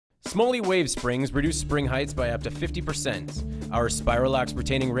Smoley wave springs reduce spring heights by up to 50%. Our Spiralox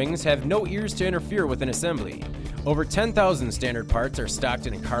retaining rings have no ears to interfere with an assembly. Over 10,000 standard parts are stocked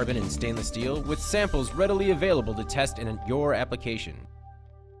in carbon and stainless steel, with samples readily available to test in your application.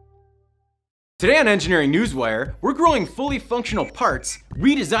 Today on Engineering Newswire, we're growing fully functional parts,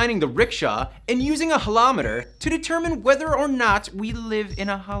 redesigning the rickshaw, and using a holometer to determine whether or not we live in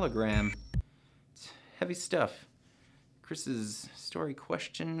a hologram. It's heavy stuff. Chris's story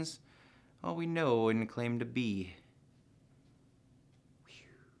questions all we know and claim to be.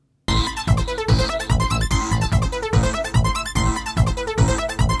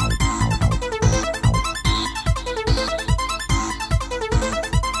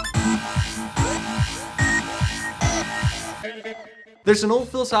 There's an old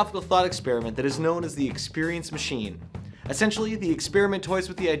philosophical thought experiment that is known as the experience machine. Essentially, the experiment toys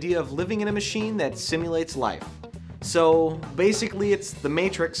with the idea of living in a machine that simulates life. So basically it's The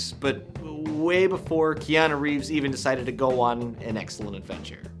Matrix, but way before Keanu Reeves even decided to go on an excellent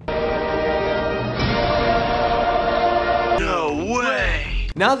adventure. No way!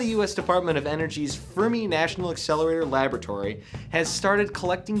 Now the US Department of Energy's Fermi National Accelerator Laboratory has started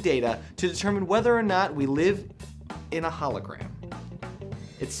collecting data to determine whether or not we live in a hologram.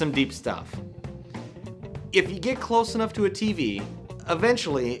 It's some deep stuff. If you get close enough to a TV,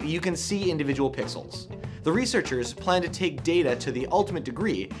 eventually you can see individual pixels. The researchers plan to take data to the ultimate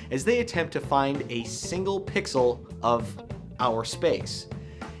degree as they attempt to find a single pixel of our space.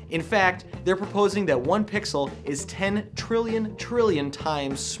 In fact, they're proposing that one pixel is 10 trillion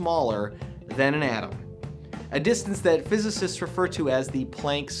times smaller than an atom, a distance that physicists refer to as the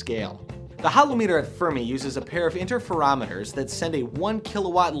Planck scale. The holometer at Fermi uses a pair of interferometers that send a 1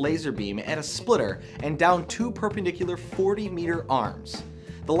 kilowatt laser beam at a splitter and down two perpendicular 40-meter arms.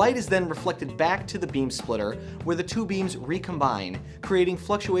 The light is then reflected back to the beam splitter, where the two beams recombine, creating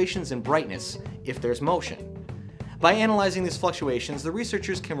fluctuations in brightness if there's motion. By analyzing these fluctuations, the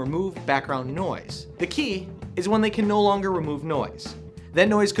researchers can remove background noise. The key is when they can no longer remove noise. That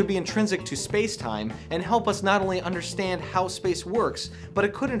noise could be intrinsic to space-time and help us not only understand how space works, but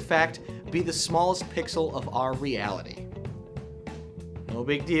it could in fact be the smallest pixel of our reality. No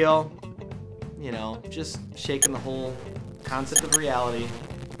big deal. You know, just shaking the whole concept of reality.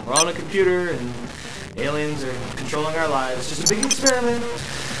 We're on a computer and aliens are controlling our lives. Just a big experiment.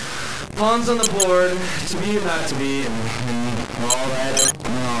 Pawns on the board, to be or not to be, and all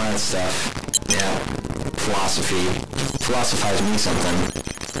that stuff. Yeah, philosophy. Philosophize me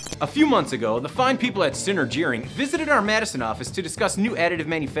something. A few months ago, the fine people at Synergeering visited our Madison office to discuss new additive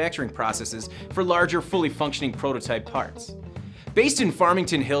manufacturing processes for larger, fully functioning prototype parts. Based in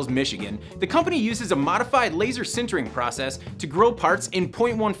Farmington Hills, Michigan, the company uses a modified laser sintering process to grow parts in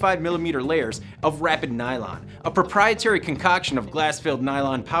 0.15mm layers of RapidNylon, a proprietary concoction of glass-filled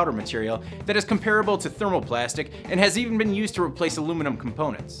nylon powder material that is comparable to thermoplastic and has even been used to replace aluminum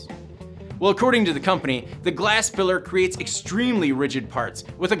components. Well, according to the company, the glass filler creates extremely rigid parts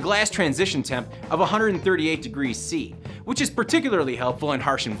with a glass transition temp of 138 degrees C, which is particularly helpful in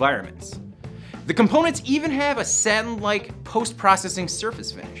harsh environments. The components even have a satin-like post-processing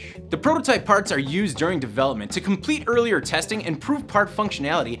surface finish. The prototype parts are used during development to complete earlier testing and prove part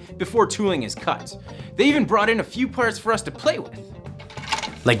functionality before tooling is cut. They even brought in a few parts for us to play with.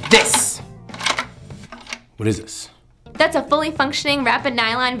 Like this! What is this? That's a fully functioning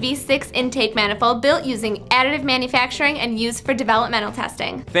RapidNylon V6 intake manifold built using additive manufacturing and used for developmental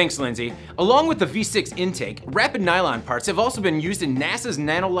testing. Thanks, Lindsay. Along with the V6 intake, RapidNylon parts have also been used in NASA's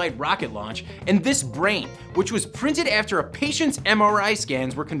Nanolite rocket launch and this brain, which was printed after a patient's MRI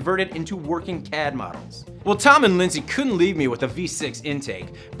scans were converted into working CAD models. Well, Tom and Lindsay couldn't leave me with a V6 intake,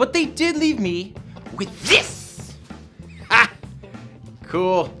 but they did leave me with this! Ah!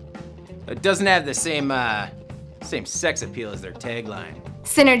 Cool. It doesn't have the same sex appeal as their tagline.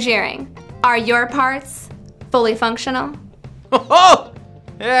 Synergeering. Are your parts fully functional? Oh!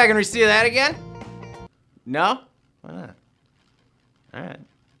 Yeah, can we see that again? No? Why not? Alright.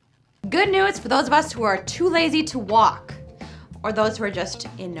 Good news for those of us who are too lazy to walk, or those who are just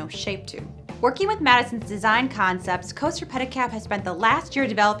in no shape to. Working with Madison's design concepts, Coaster Pedicab has spent the last year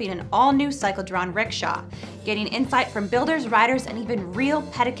developing an all-new cycle-drawn rickshaw, gaining insight from builders, riders, and even real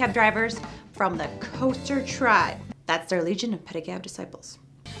pedicab drivers from the Coaster tribe. That's their legion of pedicab disciples.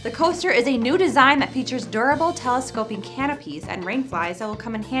 The Coaster is a new design that features durable telescoping canopies and rainflies that will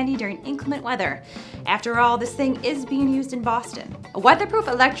come in handy during inclement weather. After all, this thing is being used in Boston. A weatherproof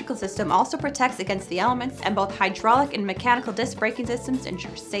electrical system also protects against the elements, and both hydraulic and mechanical disc braking systems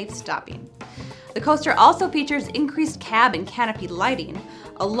ensure safe stopping. The Coaster also features increased cab and canopy lighting,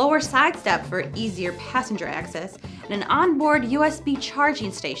 a lower side step for easier passenger access, and and onboard USB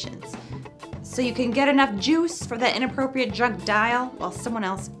charging stations, so you can get enough juice for that inappropriate drunk dial while someone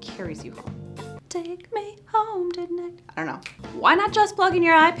else carries you home. Take me home tonight. I don't know. Why not just plug in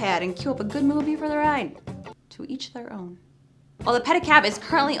your iPad and queue up a good movie for the ride? To each their own. While the pedicab is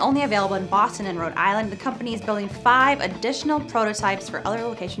currently only available in Boston and Rhode Island, the company is building 5 additional prototypes for other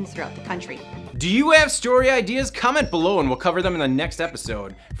locations throughout the country. Do you have story ideas? Comment below and we'll cover them in the next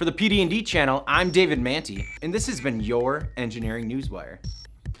episode. For the PD&D channel, I'm David Manti, and this has been your Engineering Newswire.